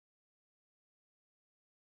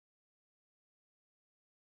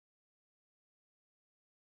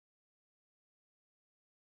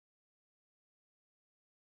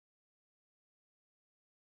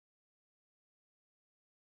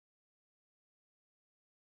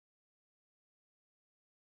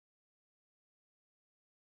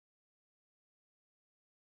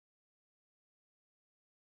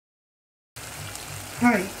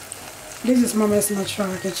Hi, this is Mama's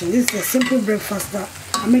Natural Kitchen. This is a simple breakfast that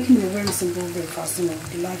I'm making a very simple breakfast,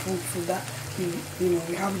 delightful food that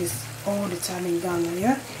we have this all the time in Ghana.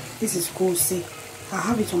 Yeah, this is Koko. I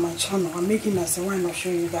have it on my channel. I'm making it, so why not show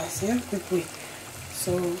you guys? Yeah, quickly.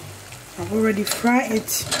 So I've already fried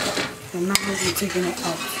it, and now we're taking it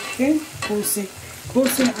out. Okay,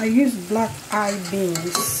 Koko. I use black eye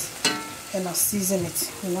beans, and I season it.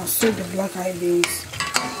 Soak the black eye beans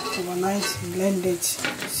overnight, blend it,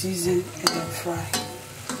 season, and then fry.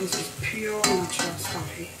 This is pure natural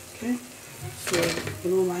stuff here. Okay, so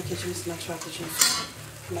my kitchen is natural kitchen.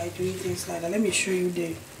 So I like doing things like that. Let me show you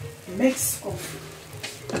the mix of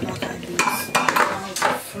black eye beans. How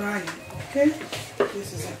to fry it. Okay,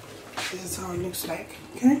 this is it. This is how it looks like.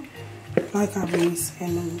 Okay, black eye beans,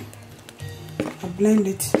 and then I blend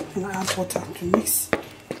it and I add water to mix.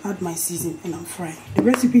 Add my season, and I'm frying. The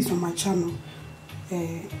recipe is on my channel.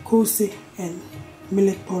 Koko and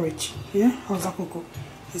millet porridge. Yeah, Koko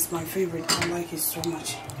is my favorite. I like it so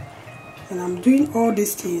much. And I'm doing all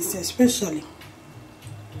these things, especially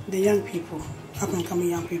the young people, up and coming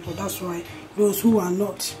young people. That's why those who are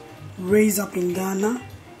not raised up in Ghana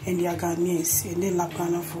and they are Ghanaians and they love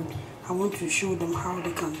Ghana food, I want to show them how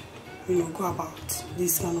they can, go about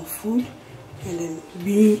this kind of food and then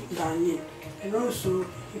being Ghanaian. And also,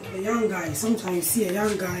 a young guy, sometimes you see a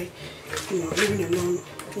young guy, living alone,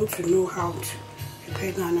 want to know how to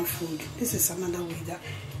prepare Ghana food. This is another way that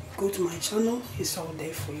go to my channel, it's all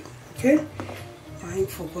there for you. Okay? My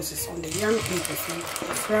focus is on the young people, so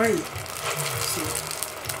fry it. See.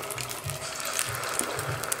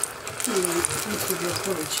 This with your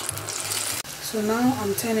porridge. So now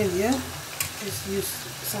I'm turning here. Let's use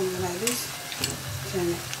something like this. Turn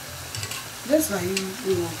it. Just like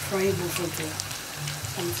fry both of them.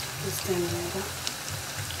 And just turn it like that.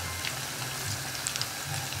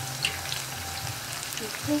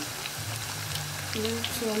 Okay.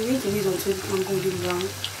 So I'm going to leave until it becomes golden brown.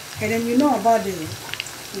 And then about the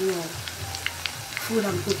food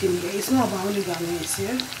I'm cooking here. It's not about only Ghanaians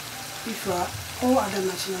here. If all other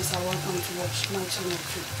nationals are welcome to watch my channel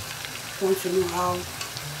too. If you want to know how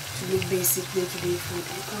to make basic day-to-day food,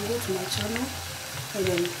 you can go to my channel and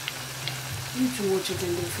then you to watch it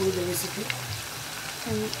and then follow the recipe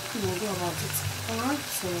and go about it. Alright,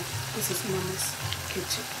 so this is Mama's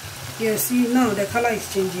kitchen. Yeah, see now the color is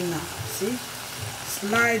changing now. See?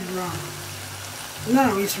 Light brown.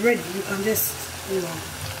 Now it's ready. You can just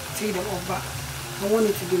take them off, but I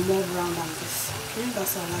want it to be more brown than this. Okay,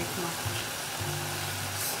 that's what I like now.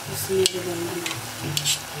 Just leave it on.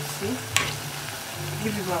 See?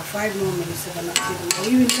 Give it about 5 more minutes and then I'll take them, or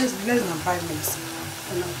even just less than 5 minutes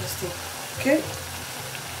and I'll just take. Okay,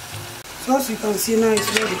 so as you can see now it's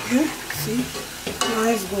ready. Okay, see,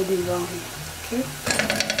 nice golden brown here. Okay,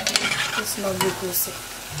 that's lovely Koko.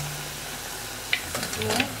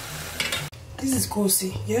 Yeah. This is Koko.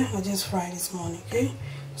 Yeah, I just fried this morning. Okay,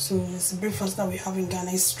 so it's breakfast that we have in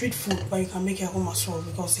Ghana. It's street food, but you can make it at home as well,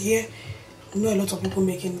 because here a lot of people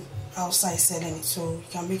making outside selling it, so you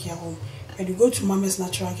can make it at home. When you go to Mama's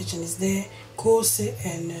Natural Kitchen, it's there. Koko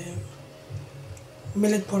and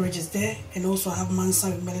millet porridge is there, and also I have mansa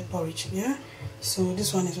with millet porridge. Yeah, so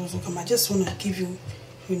this one is also come. I just want to give you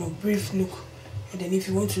brief look, and then if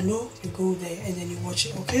you want to know, you go there and then you watch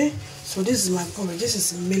it. Okay, so this is my porridge. This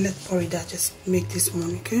is millet porridge that I just make this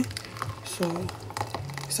morning. Okay, so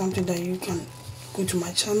something that you can go to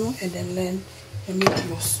my channel and then learn and make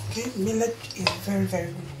yours. Okay, millet is very,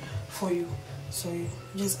 very good for you. So you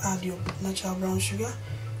just add your natural brown sugar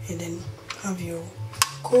and then have your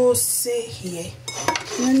Koko here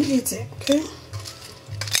and then eat it. Okay,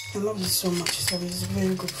 I love this so much, so it's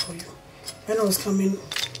very good for you. When I was coming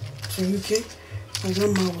to UK, my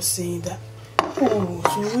grandma was saying that, oh,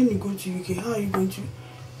 so when you go to UK, how are you going to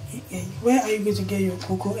where are you going to get your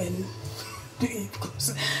Koko and do it?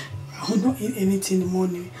 Because I will not eat anything in the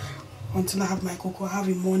morning until I have my Koko. I have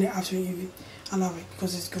it morning, afternoon, evening. I love it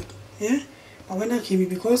because it's good. Yeah, but when I came here,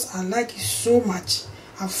 because I like it so much,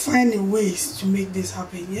 I find ways to make this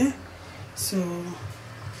happen. Yeah, so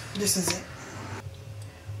this is it.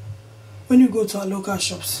 When you go to our local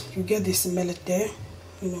shops, you get this millet there,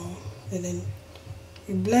 and then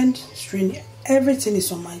you blend, strain. Everything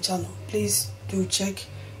is on my channel. Please do check,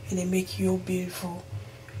 and then make your beautiful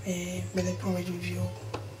millet porridge with your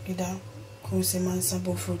either Koko, mansa,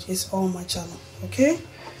 fruit. It's all on my channel. Okay,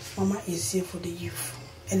 Mama is here for the youth,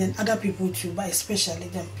 and then other people too, but especially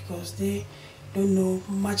them, because they don't know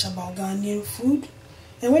much about Ghanaian food,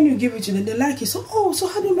 and when you give it to them, they like it. So, oh, so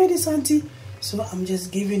how do you make this, auntie? So I'm just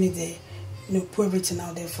giving it there, put everything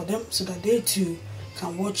out there for them, so that they too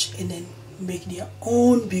can watch and then make their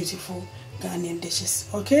own beautiful Ghanaian dishes.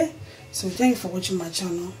 Okay, so thank you for watching my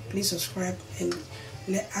channel. Please subscribe and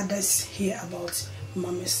let others hear about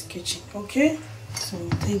Mama's kitchen. Okay, so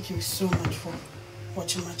thank you so much for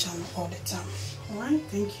watching my channel all the time. All right,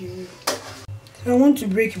 thank you. So I want to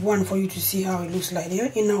break one for you to see how it looks like.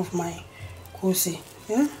 Yeah, enough of my kose.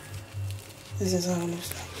 Yeah, this is how it looks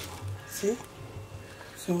like. See,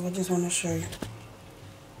 so I just want to show you.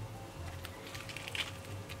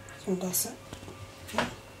 So that's it. Okay.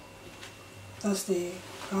 That's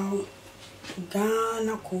how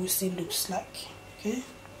Ghana kose looks like. Okay,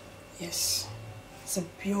 yes, it's a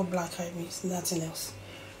pure black eyed beans, nothing else.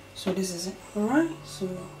 So this is it. All right, so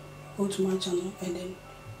go to my channel and then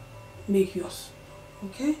make yours.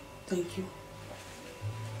 Okay, thank you.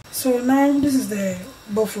 So now this is the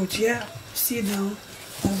buffet here. See down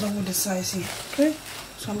and double the size here. Okay,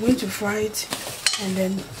 so I'm going to fry it and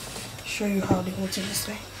then show you how the whole thing is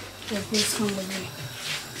like. Yeah, please come with me.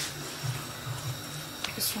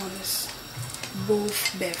 This one is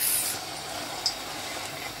both beef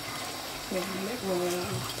with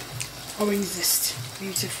orange zest,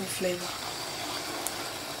 beautiful flavor.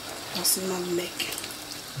 That's nutmeg.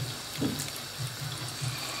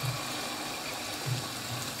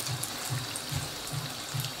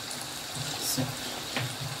 So,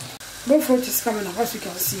 both fruit is coming up, as you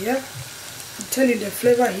can see. Yeah, I'm telling you, the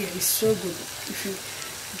flavor here is so good. If you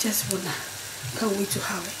just wanna, can't wait to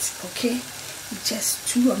have it. Okay, just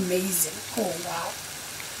too amazing. Oh wow,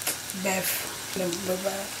 beef.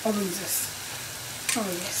 Orange zest. Oh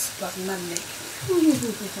yes, but nutmeg. Too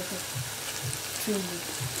good.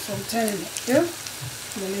 So I'm telling you, yeah?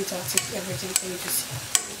 And then later I'll take everything for you to see.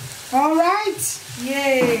 Alright!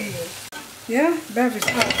 Yay! Yeah, beef is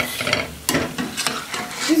out.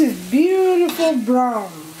 This is beautiful brown.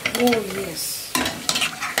 Oh yes.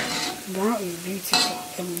 Brown is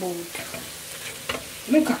beautiful and bold.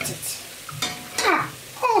 Look at it. Ah,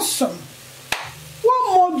 awesome! What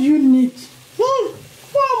more do you need?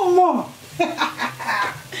 One more.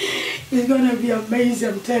 It's gonna be amazing,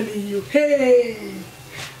 I'm telling you. Hey,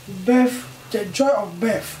 beef, the joy of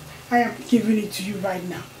beef. I am giving it to you right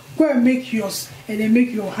now. Go and make yours, and then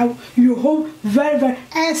make your home very, very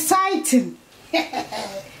exciting.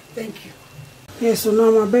 Thank you. Yeah, so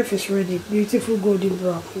now my beef is ready. Beautiful golden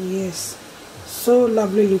brown. Yes, so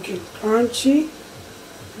lovely looking, crunchy,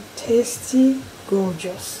 tasty,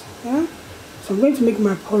 gorgeous. Yeah. So I'm going to make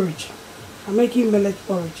my porridge. I'm making millet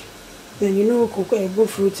porridge. Then you know Koko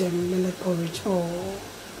fruit and millet porridge. Oh,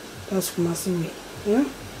 that's massive. Yeah.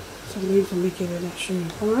 So I'm going to make it and I'll show you.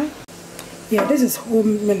 Alright. Yeah, this is whole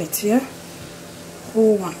millet. Yeah.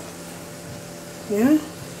 Whole one. Yeah.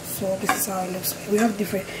 So this is how it looks like. We have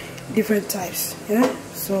different types. Yeah.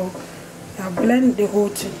 So I blend the whole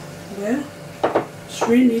thing. Yeah.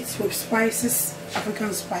 Strain it with spices,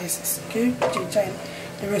 African spices. Okay. Ginger and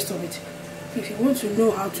the rest of it. If you want to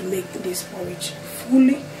know how to make this porridge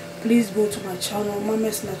fully, please go to my channel,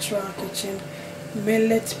 Mama's Natural Kitchen.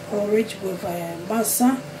 Millet porridge with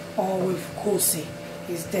basa or with kose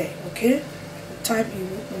is there. Okay, type you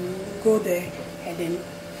go there and then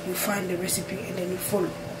you find the recipe and then you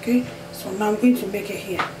follow. Okay, so now I'm going to make it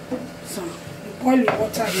here. So you boil your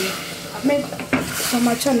water here. I make from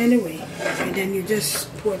my channel anyway, and then you just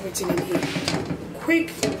pour everything in here.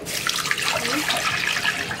 Quick.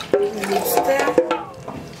 And you stir,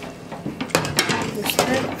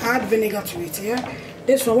 add vinegar to it. Yeah,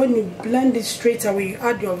 this one when you blend it straight away, you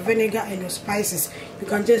add your vinegar and your spices. You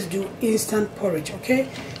can just do instant porridge. Okay,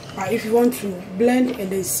 but if you want to blend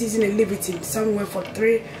and then season and leave it in somewhere for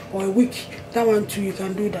 3 or a week, that one too you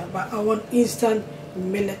can do that. But I want instant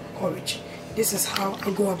millet porridge. This is how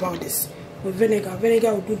I go about this with vinegar.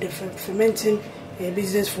 Vinegar will do the fermenting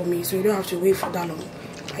business for me, so you don't have to wait for that long.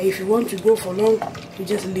 If you want to go for long, you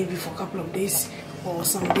just leave it for a couple of days or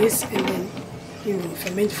some days and then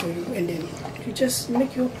ferment for you, and then you just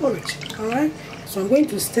make your porridge. Alright, so I'm going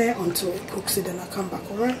to stir until it cooks it, then I'll come back.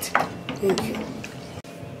 Alright, thank you.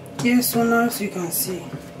 Yeah, so now as you can see,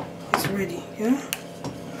 it's ready. Yeah,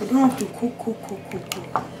 you don't have to cook.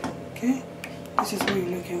 Okay, this is what you're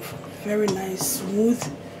looking for. Very nice, smooth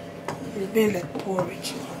millet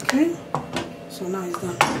porridge. Okay, so now it's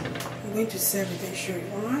done. I'm going to serve it and show you.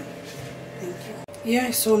 Alright, thank you.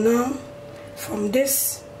 Yeah, so now from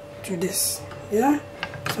this to this. Yeah,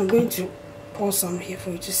 so I'm going to pour some here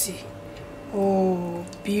for you to see. Oh,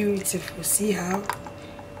 beautiful. See how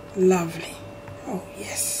lovely. Oh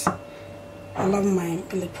yes, I love my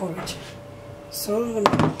millet porridge. So let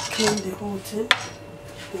me clean the whole thing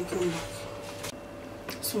and come back.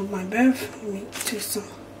 So my beef, let me take some.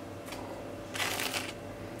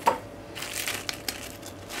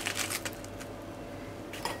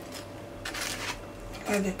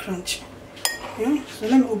 add the crunch. Yeah, so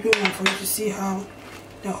let me open one for you to see how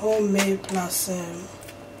the homemade plus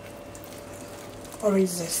orange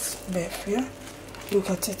zest beef. Yeah, look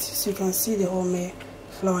at it, so you can see the homemade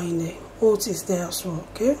flour in there. Oats is there as well.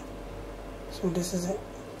 Okay, so this is a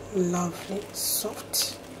lovely,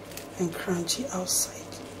 soft and crunchy outside.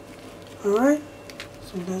 All right,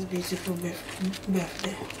 so that's beautiful beef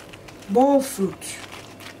there. Boiled fruit,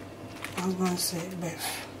 I was going to say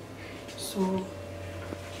beef. So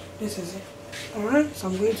this is it. All right, so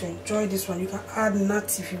I'm going to enjoy this one. You can add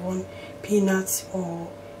nuts if you want, peanuts,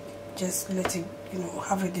 or just let it,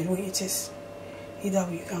 have it the way it is. Either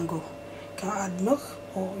way you can go. You can add milk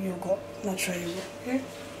or yogurt, natural yogurt. Okay,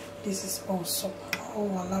 this is awesome. Oh,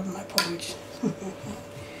 I love my porridge.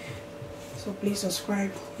 So please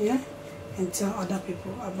subscribe, yeah, and tell other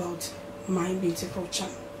people about my beautiful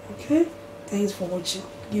channel. Okay, thanks for watching.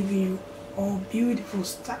 Giving you all beautiful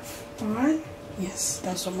stuff. All right, yes,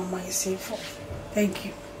 that's what Mama is saying for. Thank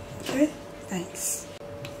you. Okay, thanks.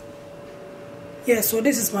 Yeah, so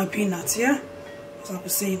this is my peanuts. Yeah, so I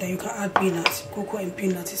was saying that you can add peanuts. Cocoa and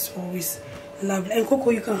peanuts is always lovely, and cocoa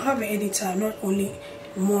you can have it anytime, not only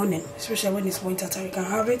morning, especially when it's winter time. You can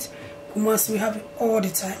have it. Once we have it all the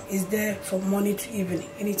time. It's there from morning to evening.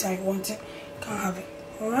 Anytime you want it, you can have it.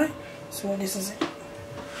 All right, so this is it.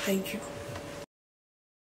 Thank you.